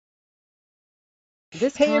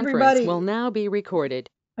This Hey conference will everybody, now be recorded.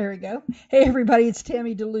 there we go. Hey everybody, it's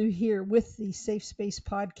Tammy DeLu here with the Safe Space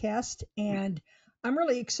podcast, and I'm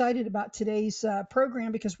really excited about today's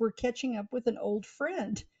program because we're catching up with an old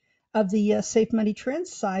friend of the Safe Money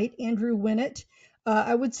Trends site, Andrew Winnett.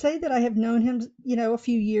 I would say that I have known him, a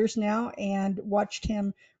few years now, and watched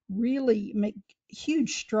him really make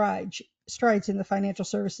huge strides in the financial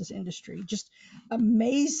services industry. Just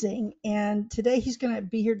amazing. And today he's going to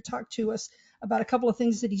be here to talk to us about a couple of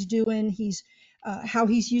things that he's doing. He's how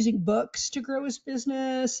he's using books to grow his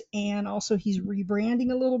business, and also he's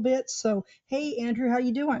rebranding a little bit. So, hey, Andrew, how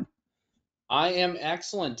you doing? I am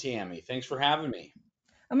excellent, Tammy. Thanks for having me.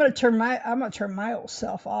 I'm gonna turn my old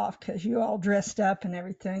self off because you all dressed up and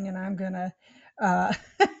everything, and I'm gonna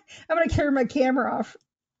carry my camera off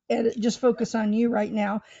and just focus on you right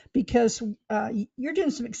now because you're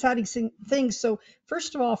doing some exciting things. So,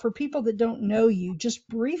 first of all, for people that don't know you, just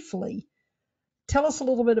briefly tell us a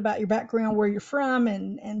little bit about your background, where you're from,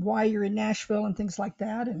 and why you're in Nashville and things like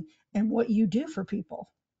that, and what you do for people.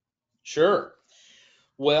 Sure.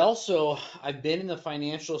 Well, so I've been in the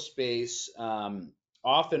financial space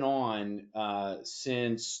off and on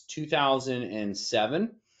since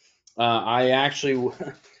 2007. I actually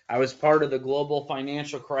I was part of the global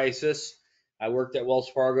financial crisis. I worked at Wells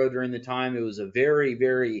Fargo during the time. It was a very,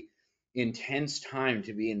 very intense time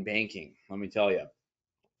to be in banking, let me tell you.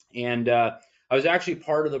 And I was actually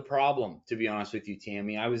part of the problem, to be honest with you,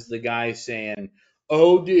 Tammy. I was the guy saying,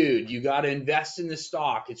 "Oh, dude, you got to invest in the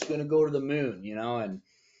stock. It's going to go to the moon," And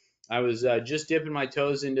I was just dipping my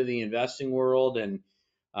toes into the investing world, and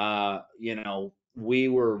we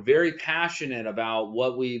were very passionate about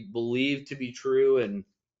what we believed to be true, and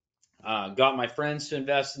got my friends to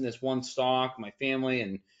invest in this one stock, my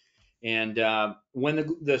family, and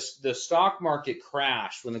when the stock market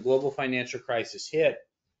crashed, when the global financial crisis hit,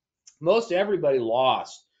 most everybody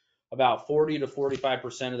lost about 40 to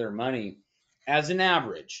 45% of their money as an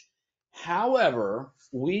average. However,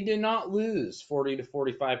 we did not lose 40 to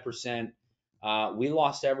 45%. We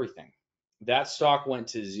lost everything. That stock went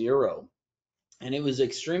to zero. And it was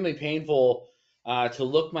extremely painful to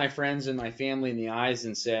look my friends and my family in the eyes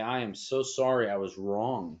and say, I am so sorry, I was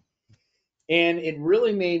wrong. And it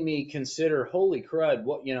really made me consider, holy crud,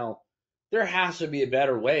 there has to be a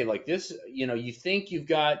better way. Like this, you think you've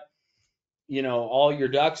got all your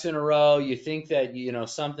ducks in a row. You think that,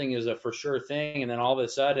 something is a for sure thing. And then all of a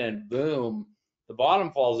sudden, boom, the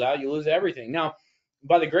bottom falls out. You lose everything. Now,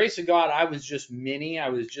 by the grace of God, I was just mini. I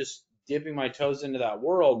was just dipping my toes into that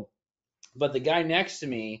world. But the guy next to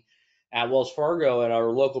me at Wells Fargo at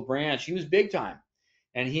our local branch, he was big time.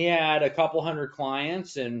 And he had a couple hundred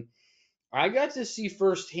clients. And I got to see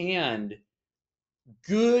firsthand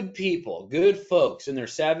good people, good folks in their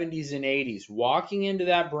 70s and 80s walking into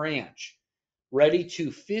that branch ready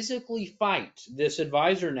to physically fight this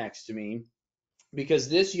advisor next to me because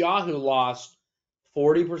this Yahoo lost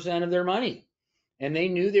 40% of their money. And they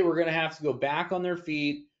knew they were going to have to go back on their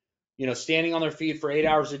feet, standing on their feet for 8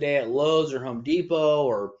 hours a day at Lowe's or Home Depot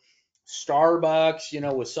or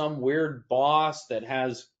Starbucks, with some weird boss that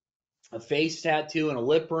has a face tattoo and a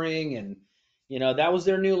lip ring. And, that was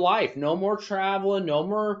their new life. No more traveling, no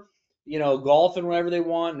more, golfing whenever they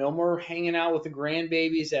want, no more hanging out with the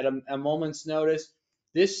grandbabies at a moment's notice.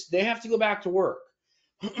 They have to go back to work.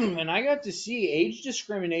 And I got to see age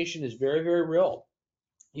discrimination is very, very real.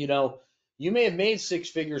 You know, you may have made six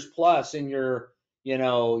figures plus in your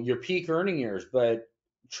peak earning years, but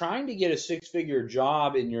trying to get a six-figure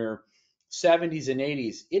job in your 70s and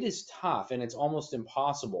 80s, it is tough and it's almost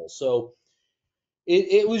impossible. So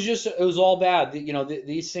it was all bad.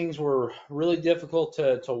 These things were really difficult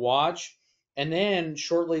to watch. And then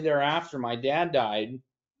shortly thereafter, my dad died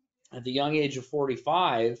at the young age of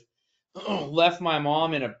 45, left my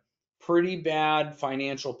mom in a pretty bad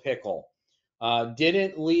financial pickle.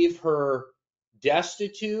 Didn't leave her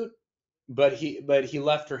destitute, but he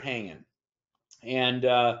left her hanging. And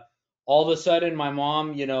all of a sudden, my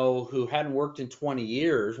mom, who hadn't worked in 20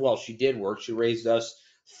 years, well, she did work. She raised us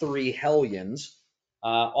three hellions.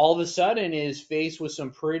 All of a sudden is faced with some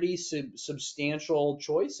pretty substantial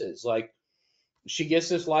choices. Like she gets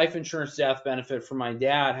this life insurance death benefit from my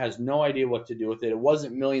dad, has no idea what to do with it. It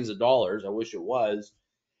wasn't millions of dollars. I wish it was.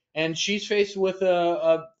 And she's faced with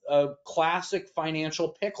a classic financial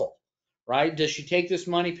pickle, right? Does she take this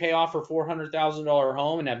money, pay off her $400,000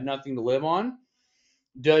 home and have nothing to live on?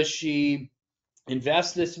 Does she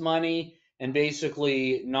invest this money and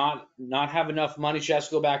basically not have enough money? She has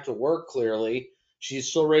to go back to work, clearly. She's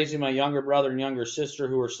still raising my younger brother and younger sister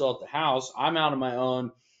who are still at the house. I'm out on my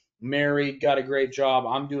own, married, got a great job.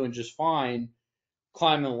 I'm doing just fine.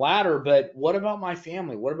 climbing the ladder. But what about my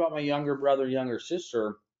family? What about my younger brother, younger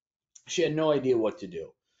sister? She had no idea what to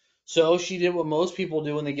do. So she did what most people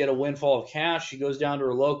do when they get a windfall of cash. She goes down to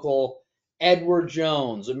her local Edward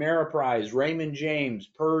Jones, Ameriprise, Raymond James,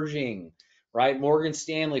 Pershing, right? Morgan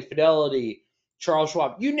Stanley, Fidelity, Charles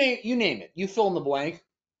Schwab, you name it. You fill in the blank.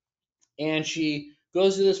 And she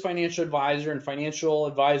goes to this financial advisor, and financial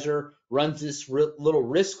advisor runs this little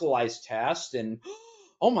riskalyze test. And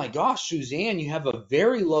oh my gosh, Suzanne, you have a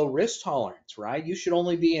very low risk tolerance, right? You should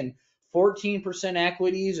only be in 14%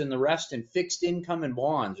 equities and the rest in fixed income and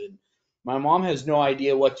bonds. And my mom has no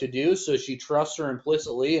idea what to do, so she trusts her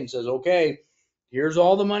implicitly and says, okay, here's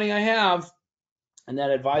all the money I have. And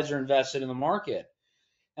that advisor invested in the market.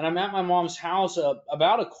 And I'm at my mom's house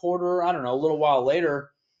about a quarter, I don't know, a little while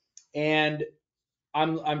later, and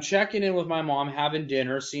I'm checking in with my mom, having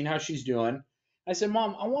dinner, seeing how she's doing. I said,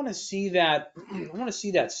 Mom, I want to see that. I want to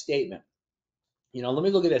see that statement. Let me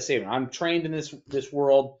look at that statement. I'm trained in this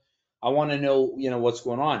world. I want to know, what's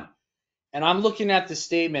going on. And I'm looking at the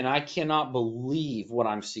statement. I cannot believe what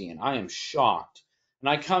I'm seeing. I am shocked. And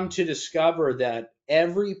I come to discover that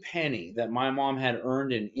every penny that my mom had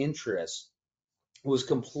earned in interest was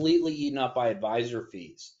completely eaten up by advisor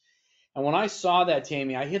fees. And when I saw that,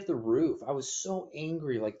 Tammy, I hit the roof. I was so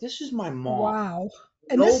angry. Like, this is my mom. Wow.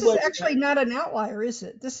 And this is Nobody, actually not an outlier, is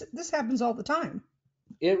it? This happens all the time.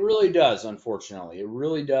 it really does, unfortunately. It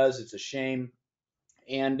really does. It's a shame.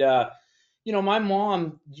 And, my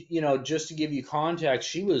mom, just to give you context,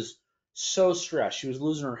 she was so stressed. She was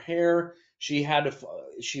losing her hair. She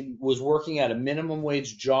was working at a minimum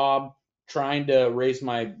wage job, trying to raise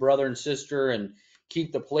my brother and sister and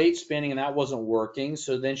keep the plate spinning, and that wasn't working.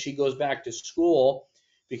 So then she goes back to school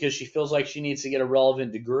because she feels like she needs to get a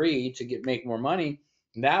relevant degree to make more money.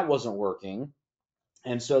 And that wasn't working.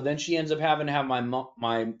 And so then she ends up having to have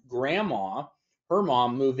my grandma, her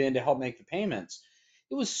mom, move in to help make the payments.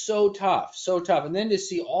 It was so tough, so tough. And then to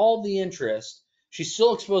see all the interest, she's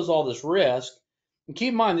still exposed to all this risk. And keep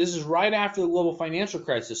in mind, this is right after the global financial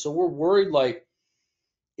crisis. So we're worried, like,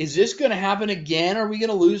 is this going to happen again? Are we going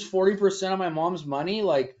to lose 40% of my mom's money?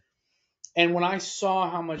 Like, and when I saw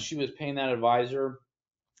how much she was paying that advisor,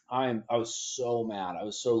 I was so mad. I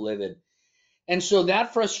was so livid. And so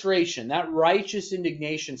that frustration, that righteous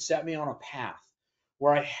indignation set me on a path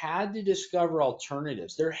where I had to discover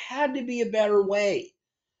alternatives. There had to be a better way,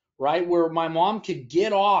 right? Where my mom could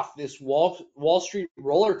get off this Wall Street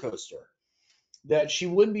roller coaster, that she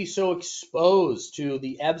wouldn't be so exposed to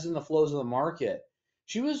the ebbs and the flows of the market.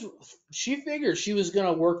 She figured she was going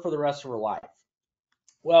to work for the rest of her life.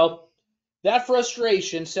 Well, that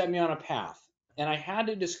frustration set me on a path, and I had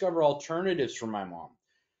to discover alternatives for my mom.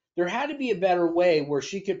 There had to be a better way where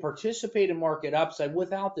she could participate in market upside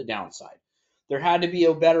without the downside. There had to be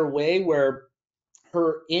a better way where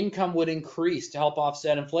her income would increase to help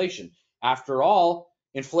offset inflation. After all,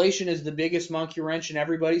 inflation is the biggest monkey wrench in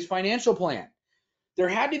everybody's financial plan. There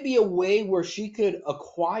had to be a way where she could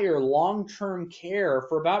acquire long-term care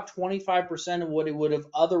for about 25% of what it would have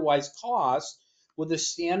otherwise cost with a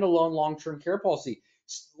standalone long-term care policy.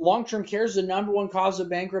 Long-term care is the number one cause of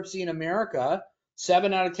bankruptcy in America.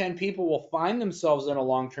 7 out of 10 people will find themselves in a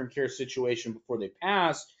long-term care situation before they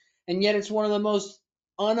pass, and yet it's one of the most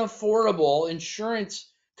unaffordable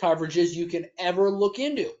insurance coverages you can ever look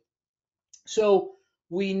into. So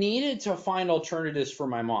we needed to find alternatives for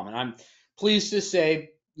my mom. And I'm pleased to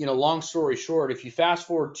say, long story short, if you fast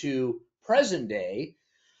forward to present day,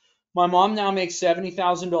 my mom now makes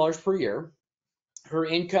 $70,000 per year. Her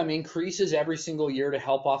income increases every single year to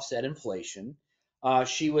help offset inflation.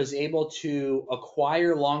 She was able to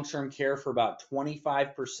acquire long-term care for about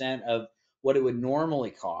 25% of what it would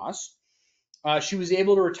normally cost. She was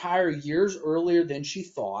able to retire years earlier than she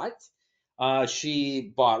thought.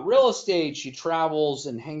 She bought real estate. She travels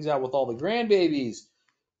and hangs out with all the grandbabies.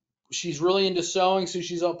 She's really into sewing, so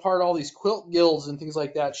she's a part of all these quilt guilds and things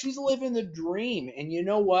like that. She's living the dream. And you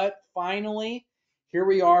know what? Finally, here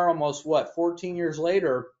we are almost, 14 years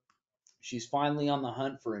later, she's finally on the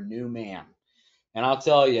hunt for a new man. And I'll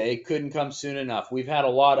tell you, it couldn't come soon enough. We've had a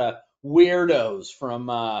lot of weirdos from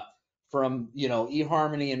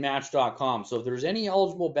eHarmony and Match.com. So if there's any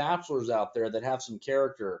eligible bachelors out there that have some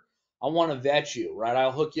character, I want to vet you, right?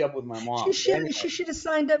 I'll hook you up with my She mom. But should anyway, she should have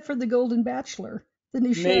signed up for the Golden Bachelor, the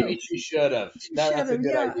new maybe show. she should have. She should That's a have.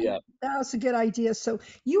 good Yeah, idea. that was a good idea. So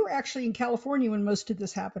you were actually in California when most of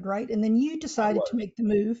this happened, right? And then you I decided to was. make the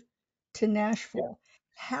move to Yeah. Nashville.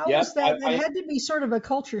 How Yep. was that? That had to be sort of a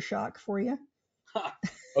culture shock for you.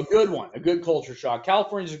 A good one, a good culture shock.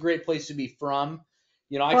 California's a great place to be from.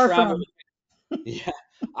 I Far traveled. from. Yeah.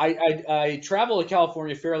 I travel to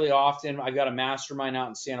California fairly often. I've got a mastermind out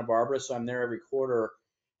in Santa Barbara, so I'm there every quarter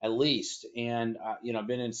at least. And I've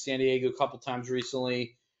been in San Diego a couple times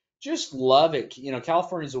recently. Just love it.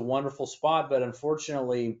 California is a wonderful spot, but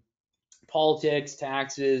unfortunately, politics,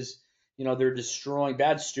 taxes, they're destroying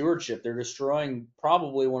bad stewardship. They're destroying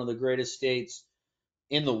probably one of the greatest states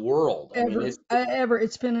in the world. I mean, Ever.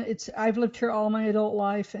 I've lived here all my adult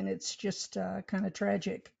life, and it's just kind of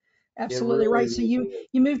tragic. it Absolutely really, right. So really is.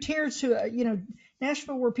 you moved here to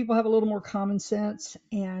Nashville, where people have a little more common sense,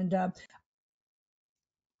 and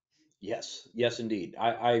Yes, yes, indeed.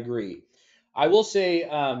 I agree. I will say,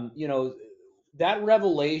 that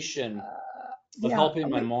revelation of yeah. helping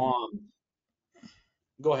my mom.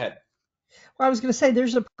 Go ahead. Well, I was going to say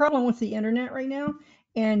there's a problem with the internet right now,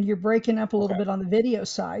 and you're breaking up a little Okay. bit on the video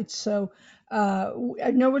side. So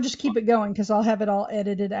I know we'll just keep it going because I'll have it all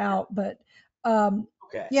edited out. But um,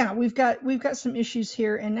 Okay. yeah, we've got some issues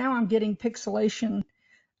here, and now I'm getting pixelation.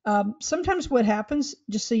 Sometimes what happens,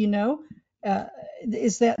 just so you know, uh,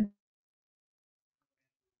 is that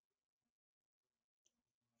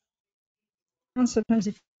sometimes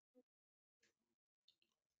if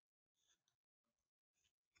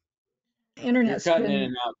You're internet's cutting in been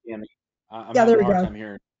and out, Tammy. I'm yeah, there having a we hard go. time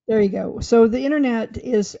hearing. There you go. So the internet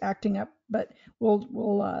is acting up, but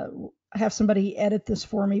we'll have somebody edit this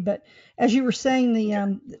for me. But as you were saying, the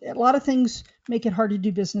Okay. a lot of things make it hard to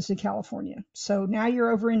do business in California. So now you're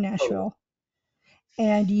over in Totally. Nashville,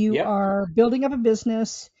 and you Yep. are building up a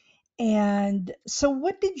business. And so,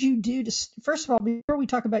 what did you do to first of all, before we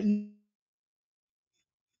talk about you,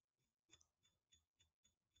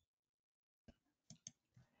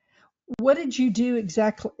 what did you do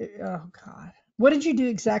exactly? Oh God, what did you do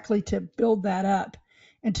exactly to build that up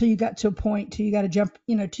until you got to a point, till you got to jump,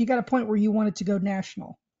 till you got a point where you wanted to go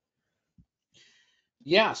national?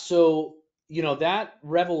 Yeah. So, that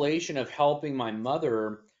revelation of helping my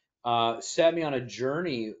mother set me on a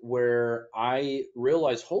journey where I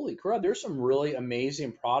realized, holy crap, there's some really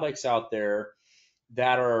amazing products out there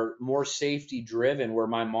that are more safety driven, where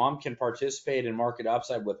my mom can participate in market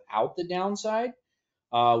upside without the downside.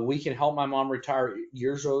 We can help my mom retire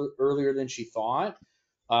years earlier than she thought.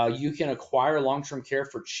 You can acquire long term care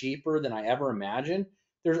for cheaper than I ever imagined.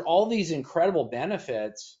 There's all these incredible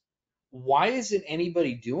benefits. Why isn't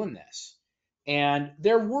anybody doing this? And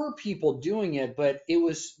there were people doing it, but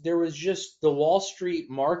there was just the Wall Street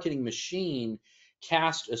marketing machine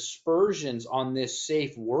cast aspersions on this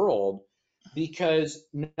safe world because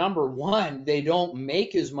number one, they don't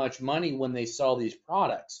make as much money when they sell these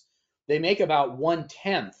products. They make about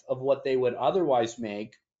 1/10 of what they would otherwise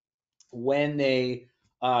make when they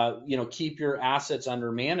keep your assets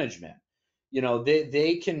under management.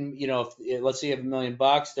 They can, if, let's say you have $1 million,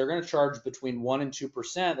 they're going to charge between 1% and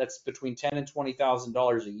 2%. That's between ten and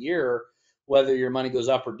 $20,000 a year, whether your money goes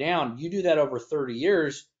up or down. You do that over 30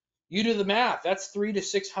 years, you do the math. That's $300,000 to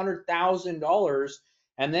 $600,000.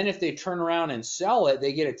 And then if they turn around and sell it,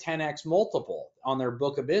 they get a 10x multiple on their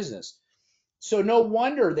book of business. So no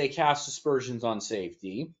wonder they cast aspersions on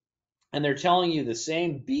safety, and they're telling you the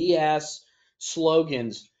same BS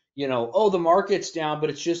slogans, oh, the market's down,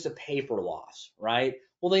 but it's just a paper loss, right?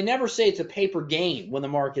 Well, they never say it's a paper gain when the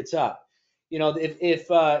market's up. If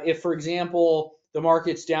for example, the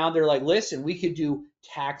market's down, they're like, listen, we could do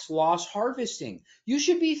tax loss harvesting. You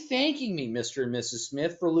should be thanking me, Mr. and Mrs.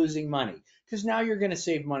 Smith, for losing money, because now you're going to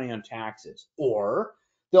save money on taxes. Or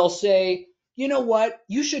they'll say, you know what?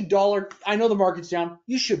 You should I know the market's down.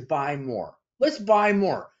 You should buy more. Let's buy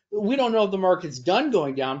more. We don't know if the market's done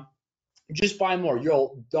going down. Just buy more.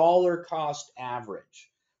 You'll dollar cost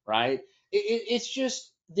average, right? It's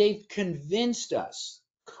just they've convinced us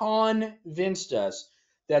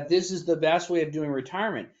that this is the best way of doing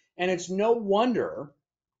retirement. And it's no wonder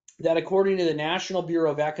that according to the National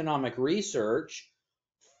Bureau of Economic Research,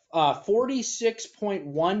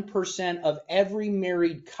 46.1% of every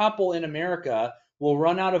married couple in America will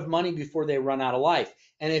run out of money before they run out of life.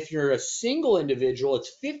 And if you're a single individual,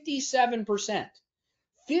 it's 57%.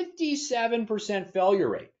 57% failure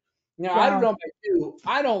rate. Now, I don't know Wow. about you.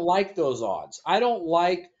 I don't like those odds. I don't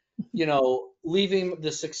like, leaving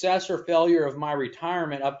the success or failure of my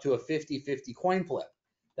retirement up to a 50-50 coin flip.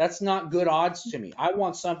 That's not good odds to me. I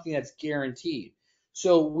want something that's guaranteed.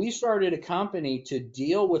 So we started a company to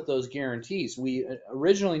deal with those guarantees. I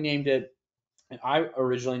originally named it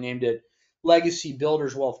Legacy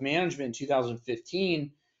Builders Wealth Management in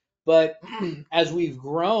 2015. But as we've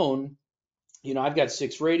grown, I've got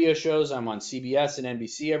 6 radio shows. I'm on CBS and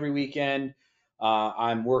NBC every weekend.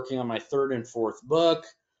 I'm working on my third and fourth book.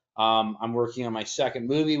 I'm working on my second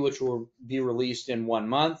movie, which will be released in 1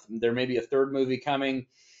 month. There may be a third movie coming.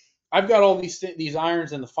 I've got all these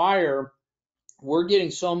irons in the fire. We're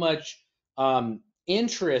getting so much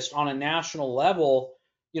interest on a national level.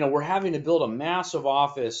 We're having to build a massive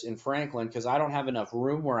office in Franklin because I don't have enough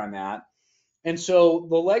room where I'm at. And so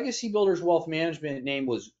the Legacy Builders Wealth Management name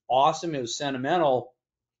was awesome. It was sentimental,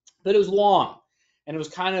 but it was long and it was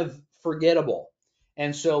kind of forgettable.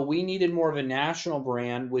 And so we needed more of a national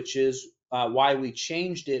brand, which is why we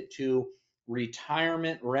changed it to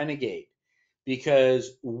Retirement Renegade,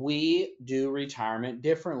 because we do retirement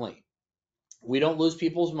differently. We don't lose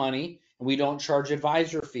people's money, and we don't charge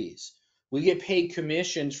advisor fees. We get paid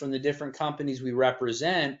commissions from the different companies we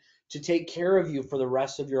represent to take care of you for the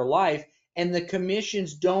rest of your life, and the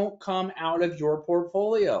commissions don't come out of your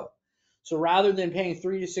portfolio. So rather than paying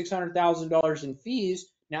 $300,000 to $600,000 in fees,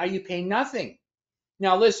 now you pay nothing.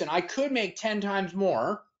 Now listen, I could make 10 times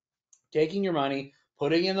more taking your money,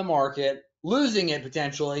 putting it in the market, losing it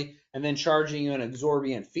potentially, and then charging you an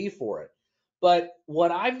exorbitant fee for it. But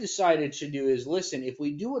what I've decided to do is, listen, if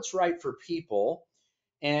we do what's right for people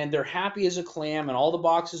and they're happy as a clam and all the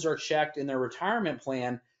boxes are checked in their retirement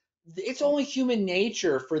plan, it's only human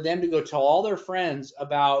nature for them to go tell all their friends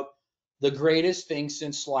about the greatest thing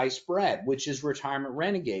since sliced bread, which is Retirement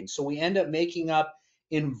Renegade. So we end up making up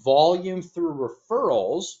in volume through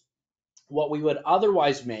referrals what we would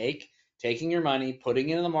otherwise make taking your money, putting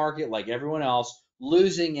it in the market like everyone else,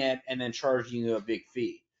 losing it, and then charging you a big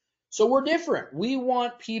fee. So we're different. We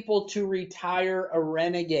want people to retire a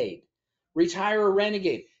renegade. Retire a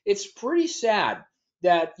renegade. It's pretty sad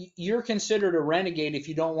that you're considered a renegade if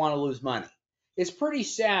you don't want to lose money. It's pretty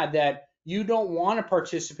sad that you don't want to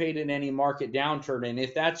participate in any market downturn. And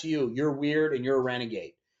if that's you, you're weird and you're a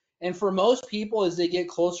renegade. And for most people, as they get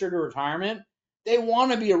closer to retirement, they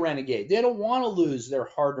want to be a renegade. They don't want to lose their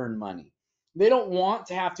hard-earned money. They don't want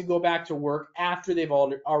to have to go back to work after they've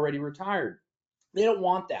already retired. They don't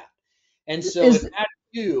want that. And so if Is that's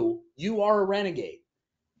you, you are a renegade.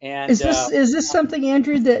 And is this something,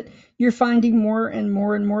 Andrew, that you're finding more and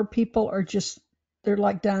more and more people are just they're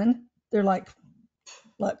like done? They're like,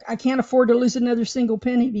 look, I can't afford to lose another single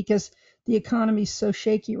penny because the economy's so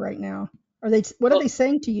shaky right now. What are well, they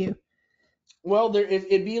saying to you? well,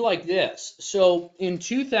 it'd be like this. So in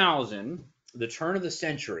 2000, the turn of the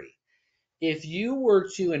century, if you were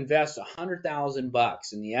to invest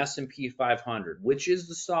 $100,000 in the S&P 500, which is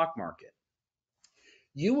the stock market,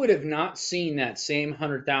 you would have not seen that same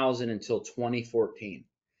 100,000 until 2014.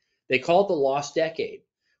 They call it the lost decade.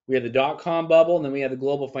 We had the dot-com bubble, and then we had the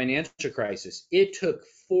global financial crisis. It took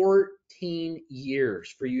 14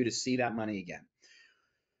 years for you to see that money again.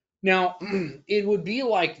 Now, it would be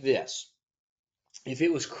like this. If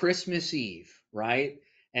it was Christmas Eve, right?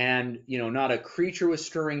 And, not a creature was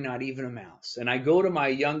stirring, not even a mouse. And I go to my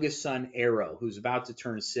youngest son, Arrow, who's about to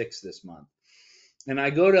turn 6 this month. And I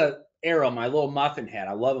go to Arrow, my little muffin head.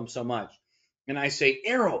 I love him so much. And I say,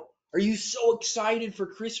 Arrow, are you so excited for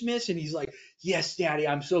Christmas? And he's like, yes, Daddy,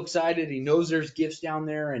 I'm so excited. He knows there's gifts down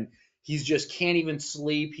there and he's just can't even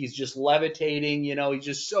sleep. He's just levitating, he's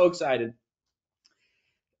just so excited.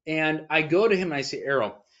 And I go to him and I say,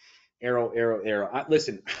 Arrow, Arrow, Arrow, Arrow.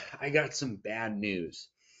 Listen, I got some bad news.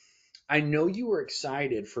 I know you were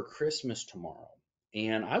excited for Christmas tomorrow,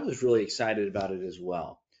 and I was really excited about it as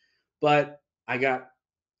well. But I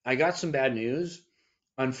got some bad news.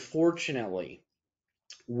 Unfortunately,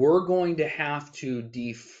 we're going to have to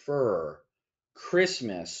defer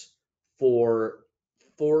Christmas for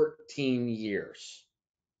 14 years.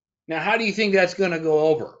 Now, how do you think that's going to go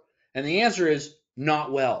over? And the answer is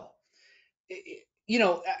not well.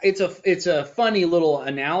 It's a funny little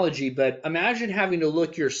analogy, but imagine having to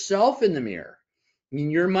look yourself in the mirror. I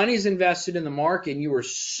mean, your money's invested in the market and you were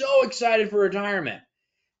so excited for retirement.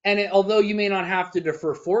 And although you may not have to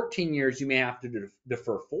defer 14 years, you may have to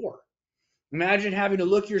defer 4. Imagine having to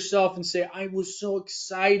look yourself and say, I was so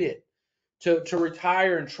excited to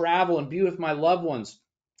retire and travel and be with my loved ones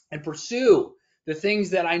and pursue the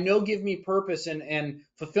things that I know give me purpose and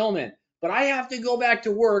fulfillment. But I have to go back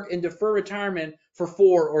to work and defer retirement for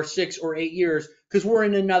 4 or 6 or 8 years because we're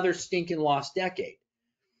in another stinking lost decade.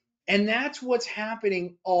 And that's what's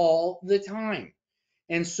happening all the time.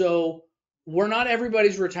 And so we're not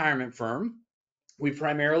everybody's retirement firm. We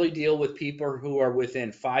primarily deal with people who are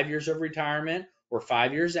within 5 years of retirement or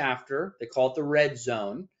 5 years after. They call it the red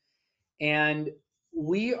zone. And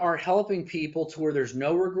we are helping people to where there's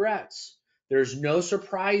no regrets. There's no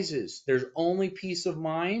surprises. There's only peace of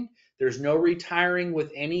mind. There's no retiring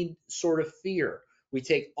with any sort of fear. We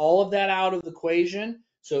take all of that out of the equation.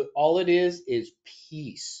 So all it is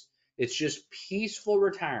peace. It's just peaceful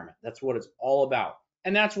retirement. That's what it's all about.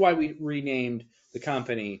 And that's why we renamed the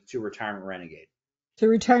company to Retirement Renegade. The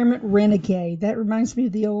Retirement Renegade. That reminds me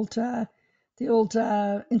of the old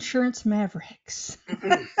insurance mavericks.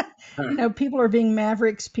 People are being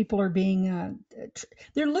mavericks. People are being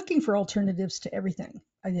they're looking for alternatives to everything,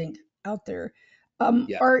 I think, out there.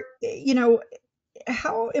 Yeah. Are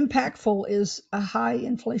how impactful is a high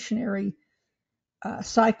inflationary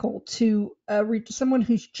cycle to someone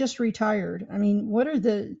who's just retired? I mean, what are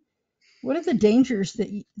the dangers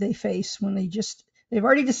that they face when they've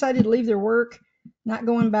already decided to leave their work, not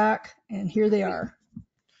going back, and here they are?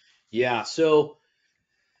 Yeah. So,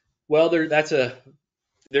 well,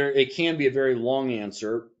 it can be a very long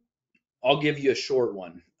answer. I'll give you a short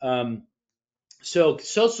one. So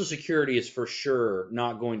Social Security is for sure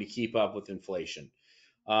not going to keep up with inflation.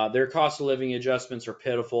 Their cost of living adjustments are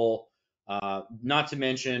pitiful. Not to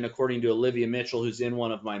mention, according to Olivia Mitchell, who's in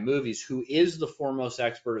one of my movies, who is the foremost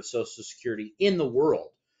expert of Social Security in the world.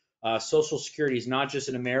 Social Security is not just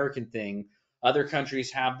an American thing. Other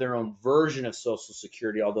countries have their own version of Social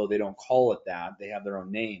Security, although they don't call it that. They have their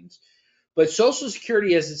own names. But Social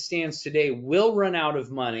Security, as it stands today, will run out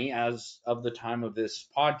of money as of the time of this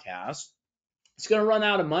podcast. It's going to run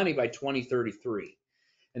out of money by 2033.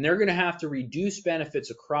 And they're going to have to reduce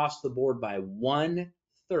benefits across the board by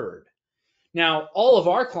 1/3. Now, all of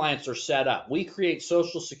our clients are set up. We create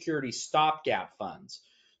Social Security stopgap funds.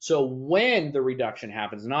 So when the reduction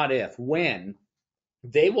happens, not if, when,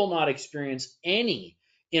 they will not experience any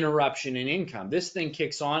interruption in income. This thing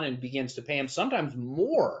kicks on and begins to pay them sometimes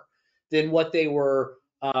more than what they were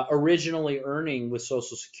originally earning with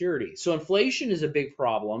Social Security. So inflation is a big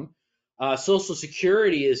problem. Social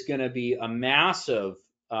Security is going to be a massive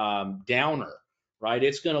downer, right?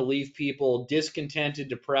 It's going to leave people discontented,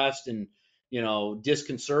 depressed, and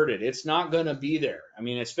disconcerted. It's not going to be there. I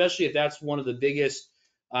mean, especially if that's one of the biggest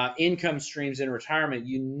income streams in retirement,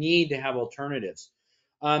 you need to have alternatives.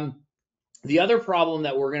 The other problem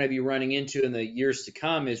that we're going to be running into in the years to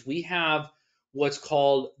come is we have what's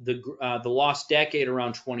called the lost decade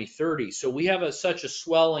around 2030. So we have such a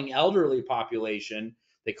swelling elderly population.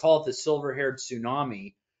 They call it the silver-haired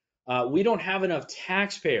tsunami. We don't have enough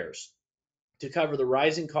taxpayers to cover the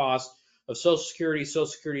rising costs of Social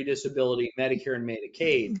Security Disability, Medicare, and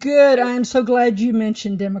Medicaid. Good. I am so glad you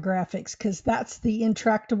mentioned demographics because that's the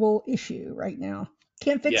intractable issue right now.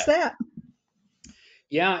 Can't fix Yeah. that.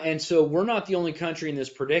 Yeah, and so we're not the only country in this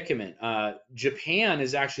predicament. Japan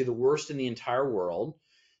is actually the worst in the entire world.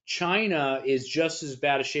 China is just as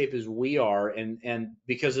bad a shape as we are, and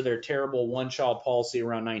because of their terrible one-child policy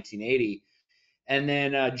around 1980. And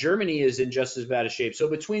then Germany is in just as bad a shape. So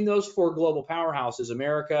between those four global powerhouses,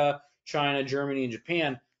 America, China, Germany, and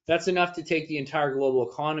Japan, that's enough to take the entire global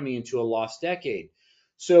economy into a lost decade.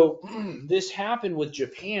 So this happened with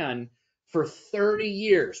Japan for 30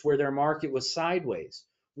 years where their market was sideways.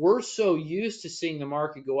 We're so used to seeing the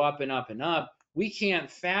market go up and up and up, we can't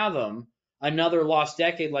fathom another lost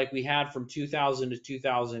decade like we had from 2000 to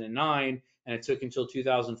 2009, and it took until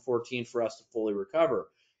 2014 for us to fully recover.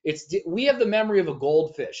 We have the memory of a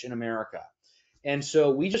goldfish in America. And so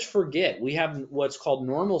we just forget. We have what's called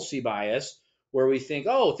normalcy bias, where we think,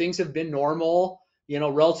 oh, things have been normal,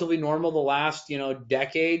 relatively normal the last,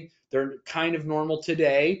 decade. They're kind of normal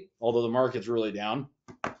today, although the market's really down.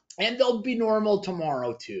 And they'll be normal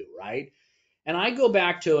tomorrow too, right? And I go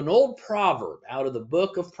back to an old proverb out of the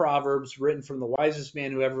book of Proverbs, written from the wisest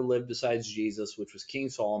man who ever lived besides Jesus, which was King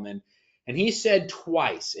Solomon. And he said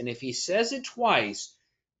twice, and if he says it twice,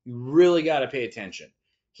 you really got to pay attention.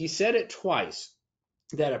 He said it twice,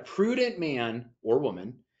 that a prudent man or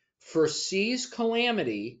woman foresees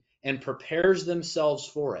calamity and prepares themselves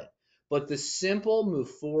for it, but the simple move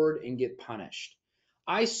forward and get punished.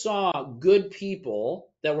 I saw good people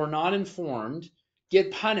that were not informed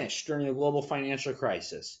get punished during the global financial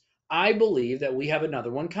crisis. I believe that we have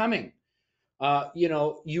another one coming.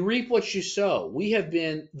 You reap what you sow. We have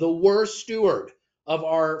been the worst steward of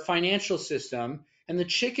our financial system, and the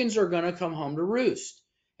chickens are going to come home to roost.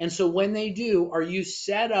 And so when they do, are you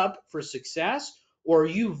set up for success, or are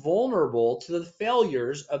you vulnerable to the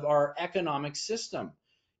failures of our economic system?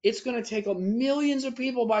 It's going to take millions of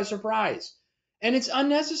people by surprise, and it's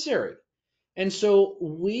unnecessary. And so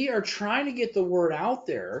we are trying to get the word out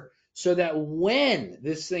there so that when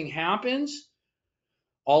this thing happens,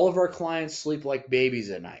 all of our clients sleep like babies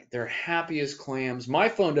at night. They're happy as clams. My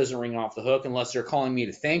phone doesn't ring off the hook unless they're calling me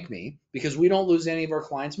to thank me, because we don't lose any of our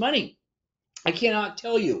clients' money. I cannot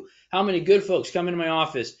tell you how many good folks come into my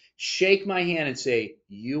office, shake my hand, and say,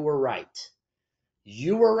 you were right.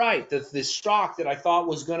 You were right that this stock that I thought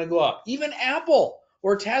was going to go up, even Apple,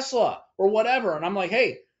 or Tesla or whatever. And I'm like,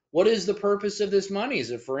 hey, what is the purpose of this money?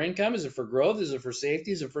 Is it for income? Is it for growth? Is it for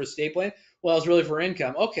safety? Is it for estate plan? Well, it's really for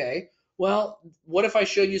income. Okay. Well, what if I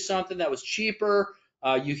showed you something that was cheaper?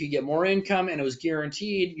 You could get more income and it was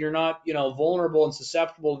guaranteed. You're not, vulnerable and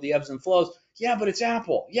susceptible to the ebbs and flows. Yeah, but it's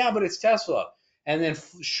Apple. Yeah, but it's Tesla. And then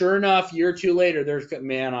sure enough, year or two later,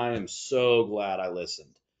 man, I am so glad I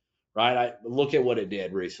listened, right? I look at what it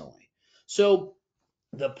did recently. So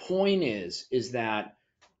the point is that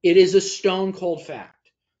it is a stone cold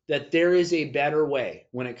fact that there is a better way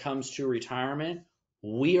when it comes to retirement.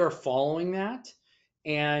 We are following that.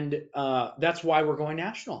 And that's why we're going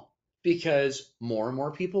national, because more and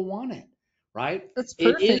more people want it, right? That's It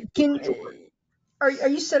is perfect. the Can majority. are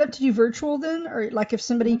you set up to do virtual then, or like if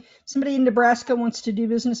Mhm. somebody in Nebraska wants to do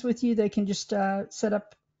business with you, they can just set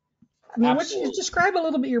up. I mean, Absolutely. describe a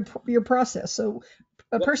little bit your process. So,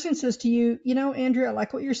 a Yep. person says to you, Andrew, I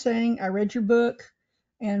like what you're saying. I read your book,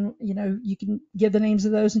 and you can give the names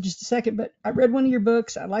of those in just a second. But I read one of your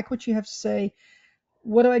books. I like what you have to say.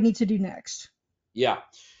 What do I need to do next? Yeah.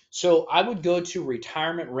 So I would go to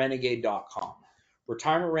retirementrenegade.com.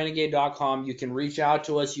 Retirementrenegade.com. You can reach out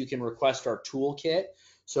to us. You can request our toolkit.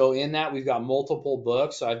 So in that, we've got multiple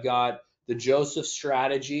books. I've got the Joseph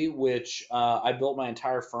Strategy, which I built my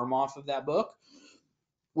entire firm off of that book.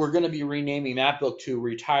 We're going to be renaming that book to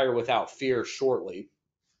Retire Without Fear shortly.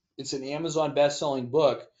 It's an Amazon best-selling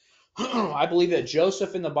book. I believe that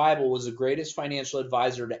Joseph in the Bible was the greatest financial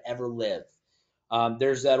advisor to ever live.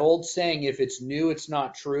 There's that old saying, if it's new, it's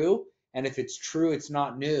not true. And if it's true, it's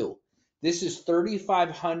not new. This is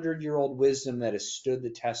 3,500-year-old wisdom that has stood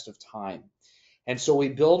the test of time. And so we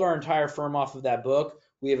build our entire firm off of that book.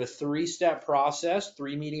 We have a three-step process,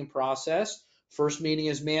 three-meeting process. First meeting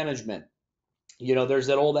is management. There's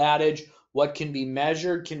that old adage, what can be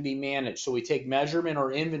measured can be managed. So we take measurement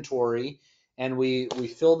or inventory and we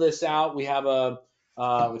fill this out. We have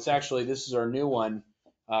this is our new one,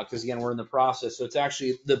 because again, we're in the process. So it's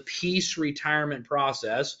actually the peace retirement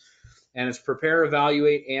process, and it's prepare,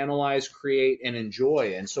 evaluate, analyze, create, and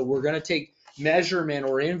enjoy. And so we're going to take measurement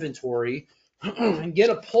or inventory and get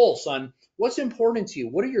a pulse on what's important to you.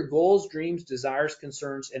 What are your goals, dreams, desires,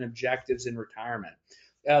 concerns, and objectives in retirement?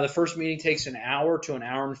 The first meeting takes an hour to an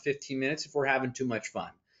hour and 15 minutes if we're having too much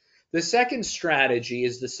fun. The second strategy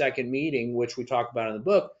is the second meeting, which we talk about in the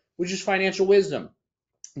book, which is financial wisdom.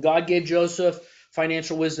 God gave Joseph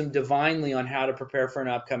financial wisdom divinely on how to prepare for an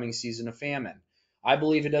upcoming season of famine. I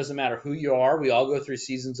believe it doesn't matter who you are. We all go through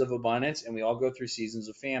seasons of abundance and we all go through seasons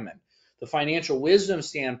of famine. The financial wisdom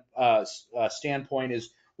standpoint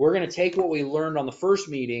is we're going to take what we learned on the first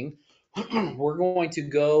meeting. We're going to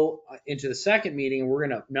go into the second meeting and we're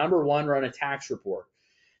going to, number one, run a tax report.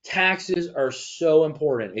 Taxes are so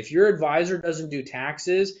important. If your advisor doesn't do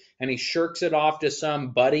taxes and he shirks it off to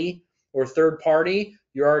some buddy or third party,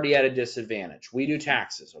 you're already at a disadvantage. We do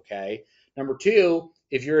taxes, okay? Number two,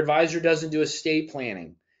 if your advisor doesn't do estate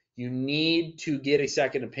planning, you need to get a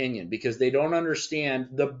second opinion because they don't understand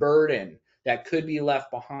the burden that could be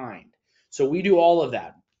left behind. So we do all of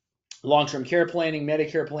that. Long-term care planning,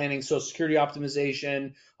 Medicare planning, Social Security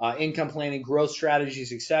optimization, income planning, growth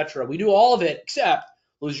strategies, etc. We do all of it except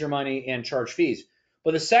lose your money and charge fees.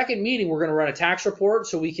 But the second meeting, we're going to run a tax report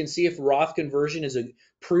so we can see if Roth conversion is a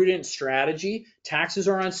prudent strategy. Taxes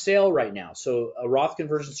are on sale right now, so a Roth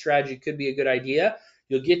conversion strategy could be a good idea.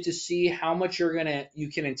 You'll get to see how much you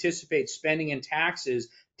can anticipate spending in taxes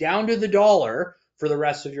down to the dollar for the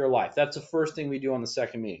rest of your life. That's the first thing we do on the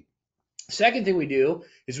second meeting. Second thing we do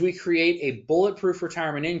is we create a bulletproof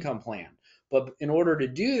retirement income plan. But in order to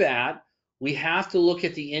do that, we have to look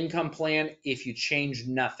at the income plan if you change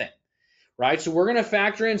nothing, right? So we're going to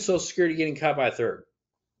factor in Social Security getting cut by a third.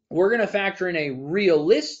 We're going to factor in a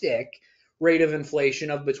realistic rate of inflation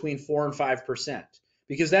of between 4 and 5%,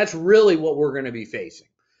 because that's really what we're going to be facing.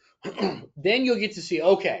 Then you'll get to see,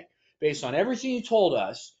 okay, based on everything you told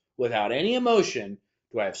us, without any emotion,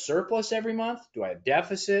 do I have surplus every month? Do I have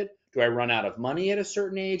deficit? Do I run out of money at a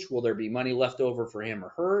certain age? Will there be money left over for him or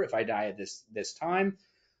her if I die at this time?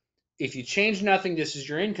 If you change nothing, this is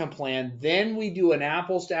your income plan. Then we do an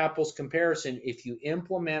apples to apples comparison. If you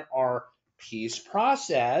implement our peace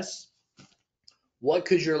process, what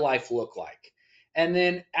could your life look like? And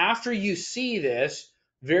then after you see this,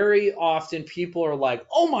 very often people are like,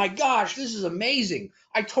 oh my gosh, this is amazing.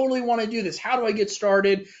 I totally want to do this. How do I get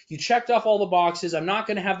started? You checked off all the boxes. I'm not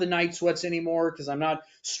going to have the night sweats anymore because I'm not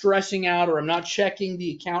stressing out or I'm not checking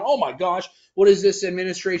the account. Oh my gosh, what is this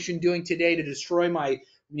administration doing today to destroy my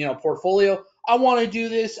portfolio? I want to do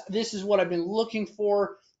this. This is what I've been looking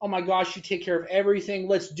for. Oh my gosh, you take care of everything.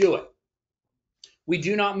 Let's do it. We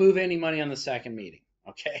do not move any money on the second meeting.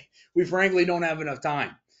 Okay. We frankly don't have enough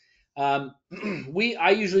time. Um,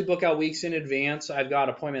 I usually book out weeks in advance. I've got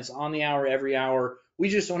appointments on the hour, every hour. We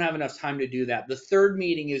just don't have enough time to do that. The third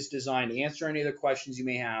meeting is designed to answer any other questions you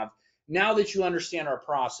may have. Now that you understand our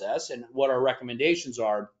process and what our recommendations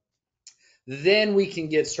are, then we can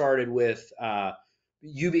get started with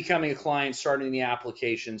you becoming a client, starting the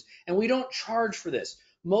applications. And we don't charge for this.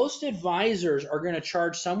 Most advisors are going to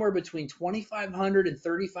charge somewhere between 2,500 and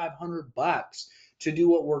 3,500 bucks to do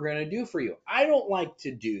what we're going to do for you. I don't like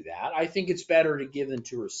to do that. I think it's better to give than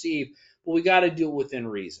to receive, but we got to do it within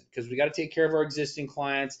reason because we got to take care of our existing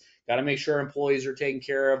clients, got to make sure our employees are taken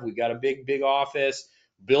care of. We got a big office,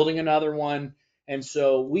 building another one. And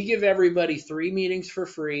so we give everybody 3 meetings for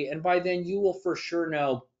free. And by then you will for sure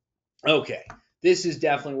know, okay, this is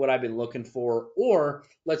definitely what I've been looking for, or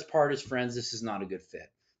let's part as friends. This is not a good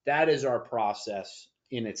fit. That is our process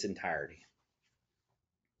in its entirety.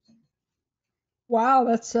 Wow,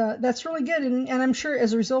 that's really good, and I'm sure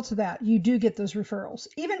as a result of that, you do get those referrals.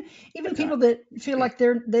 Even A ton. people that feel like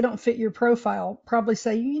they don't fit your profile probably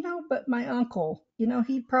say, but my uncle,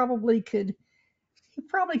 he probably could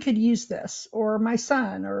use this, or my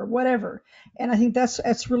son, or whatever. And I think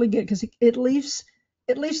that's really good because it leaves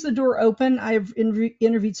the door open. I've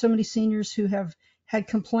interviewed so many seniors who have had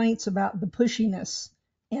complaints about the pushiness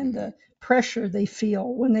and the pressure they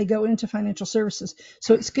feel when they go into financial services.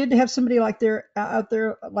 So it's good to have somebody like there out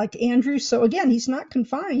there like Andrew. So again, he's not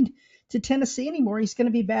confined to Tennessee anymore. He's going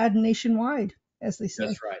to be bad nationwide, as they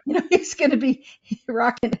That's say. right. He's going to be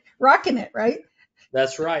rocking it, right?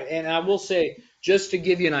 That's right. And I will say, just to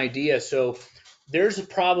give you an idea, so there's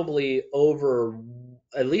probably over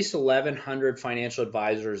at least 1,100 financial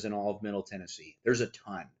advisors in all of Middle Tennessee. There's a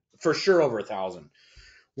ton, for sure over 1,000.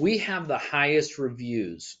 We have the highest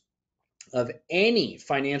reviews of any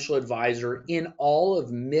financial advisor in all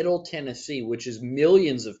of Middle Tennessee, which is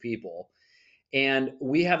millions of people. And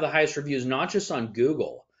we have the highest reviews, not just on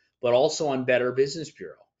Google, but also on Better Business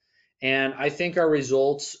Bureau. And I think our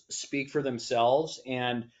results speak for themselves,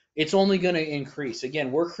 and it's only going to increase.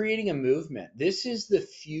 Again, we're creating a movement. This is the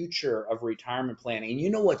future of retirement planning. And you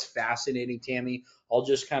know what's fascinating, Tammy? I'll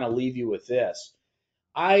just kind of leave you with this.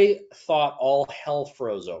 I thought all hell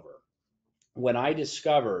froze over when I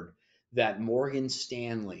discovered that Morgan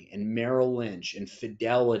Stanley and Merrill Lynch and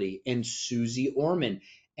Fidelity and Susie Orman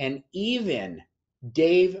and even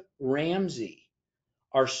Dave Ramsey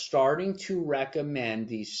are starting to recommend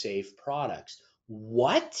these safe products.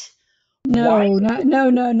 What? Why? No, not no,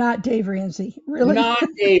 no, not Dave Ramsey. Really? Not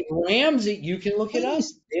Dave Ramsey. You can look it up.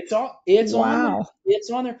 He's It's on there. wow.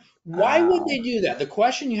 It's on there. Why would they Wow. do that? The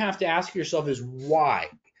question you have to ask yourself is why?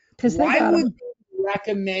 Because they Why got would him. they be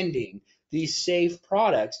recommending these safe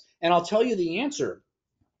products? And I'll tell you the answer.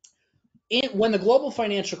 When the global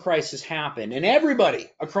financial crisis happened, and everybody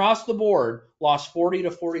across the board lost 40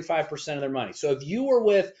 to 45% of their money. So if you were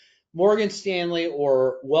with Morgan Stanley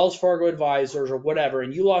or Wells Fargo Advisors or whatever,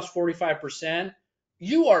 and you lost 45%,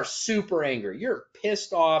 you are super angry. You're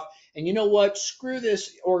pissed off. And you know what? Screw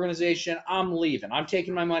this organization. I'm leaving. I'm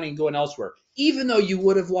taking my money and going elsewhere, even though you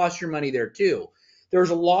would have lost your money there too.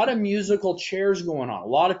 There's a lot of musical chairs going on, a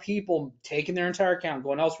lot of people taking their entire account and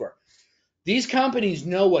going elsewhere. These companies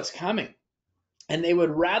know what's coming, and they would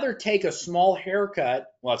rather take a small haircut,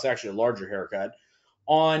 well, it's actually a larger haircut,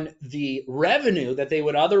 on the revenue that they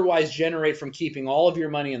would otherwise generate from keeping all of your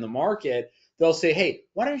money in the market. They'll say, hey,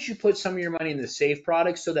 why don't you put some of your money in the safe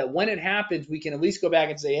product so that when it happens, we can at least go back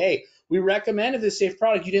and say, hey, we recommended this safe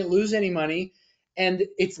product. You didn't lose any money. And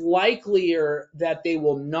it's likelier that they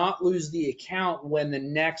will not lose the account when the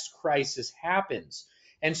next crisis happens.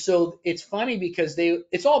 And so it's funny because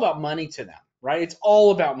it's all about money to them, right? It's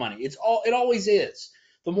all about money. It always is.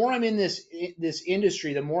 The more I'm in this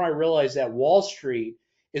industry, the more I realize that Wall Street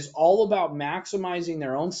is all about maximizing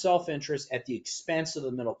their own self-interest at the expense of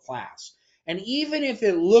the middle class. And even if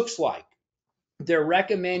it looks like they're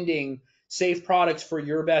recommending safe products for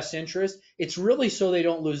your best interest, it's really so they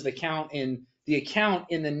don't lose the account in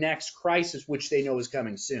the next crisis, which they know is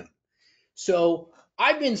coming soon. So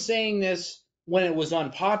I've been saying this when it was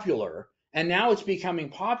unpopular, and now it's becoming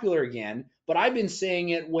popular again. But I've been saying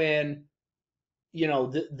it when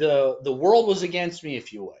the world was against me,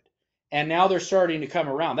 if you would, and now they're starting to come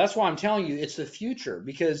around. That's why I'm telling you it's the future,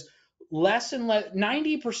 because less and less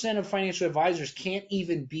 90% of financial advisors can't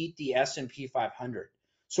even beat the S&P 500.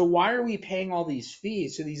 So why are we paying all these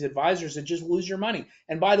fees to these advisors that just lose your money?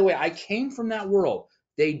 And by the way, I came from that world.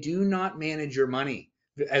 They do not manage your money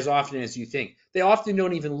as often as you think. They often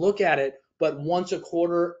don't even look at it but once a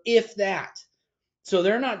quarter, if that. So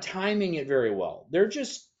they're not timing it very well. They're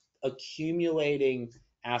just accumulating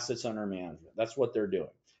assets under management. That's what they're doing.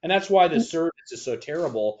 And that's why the service is so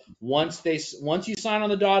terrible. Once you sign on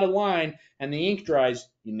the dotted line and the ink dries,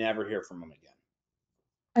 you never hear from them again.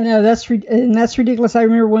 I know and that's ridiculous. I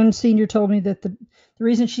remember one senior told me that the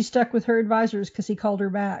reason she stuck with her advisor is because he called her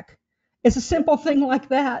back. It's a Yep. simple thing like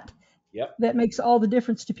that Yep. that makes all the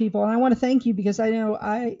difference to people. And I want to thank you because I know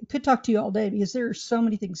I could talk to you all day because there are so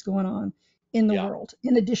many things going on in the Yeah. world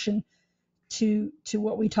in addition to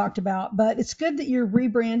what we talked about. But it's good that you're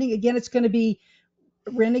rebranding. Again, it's going to be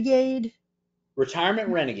Renegade Retirement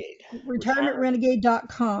Renegade. Retirement.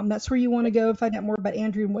 retirementrenegade.com. That's where you want to go and find out more about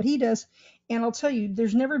Andrew and what he does. And I'll tell you,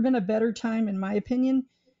 there's never been a better time, in my opinion,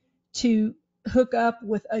 to hook up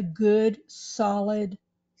with a good, solid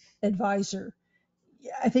advisor.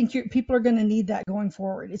 I think people are going to need that going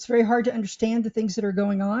forward. It's very hard to understand the things that are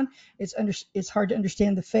going on. It's hard to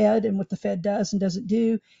understand the Fed and what the Fed does and doesn't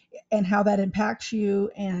do, and how that impacts you.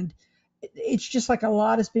 And it's just like a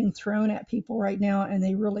lot is being thrown at people right now, and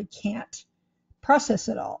they really can't process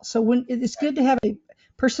it all. So when it's good to have a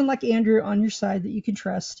person like Andrew on your side that you can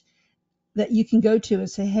trust, that you can go to and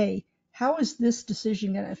say, hey, how is this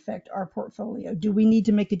decision going to affect our portfolio? Do we need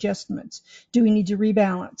to make adjustments? Do we need to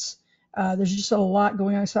rebalance? There's just a lot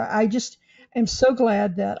going on. So I just am so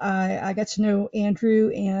glad that I got to know Andrew,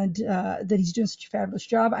 and that he's doing such a fabulous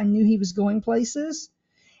job. I knew he was going places,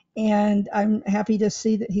 and I'm happy to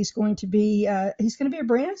see that he's going to be a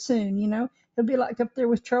brand soon. He'll be like up there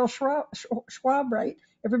with Charles Schwab, right?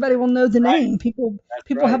 Everybody will know the Right. name. People That's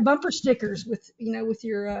people right. have bumper stickers with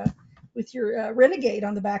your Renegade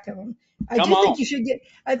on the back of them. I Come do on. think you should get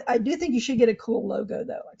I do think you should get a cool logo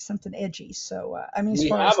though, like something edgy. So I mean, as We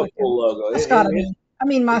far have as a like a cool logo. mascot, It,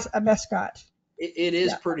 a mascot. it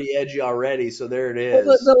is Yeah. pretty edgy already. So there it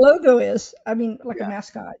Well, is. the logo is, like a Yeah.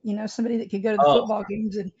 mascot, somebody that could go to the Oh, football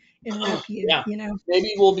games and rip you, yeah.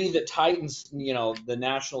 Maybe we'll be the Titans, the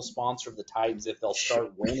national sponsor of the Titans if they'll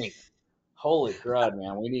start winning. Holy crud,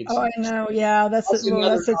 man. We need Oh, some. I know. Yeah, that's it. That's Well,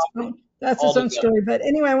 another that's topic its own altogether. story. But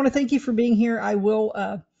anyway, I want to thank you for being here. I will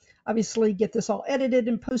obviously get this all edited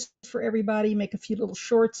and posted for everybody, make a few little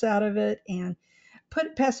shorts out of it, and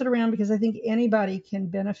pass it around because I think anybody can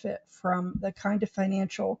benefit from the kind of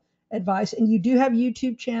financial advice. And you do have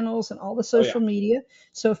YouTube channels and all the Oh, yeah. social media.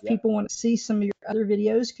 So if Yeah. people want to see some of your other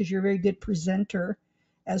videos, because you're a very good presenter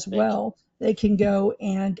as Thank you. well, they can go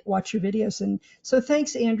and watch your videos. And so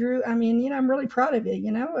thanks, Andrew. I mean, I'm really proud of you.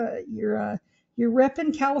 You're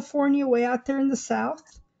repping California way out there in the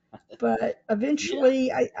South, but Yeah.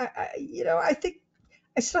 eventually, I think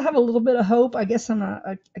I still have a little bit of hope. I guess I'm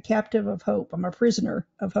a captive of hope. I'm a prisoner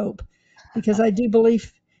of hope because I do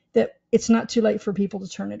believe that it's not too late for people to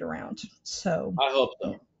turn it around. So, I hope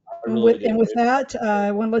yeah. so. I really do. With that,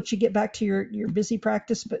 I want to let you get back to your busy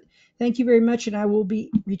practice, but thank you very much, and I will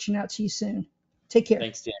be reaching out to you soon. Take care.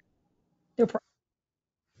 Thanks, Dan. No problem.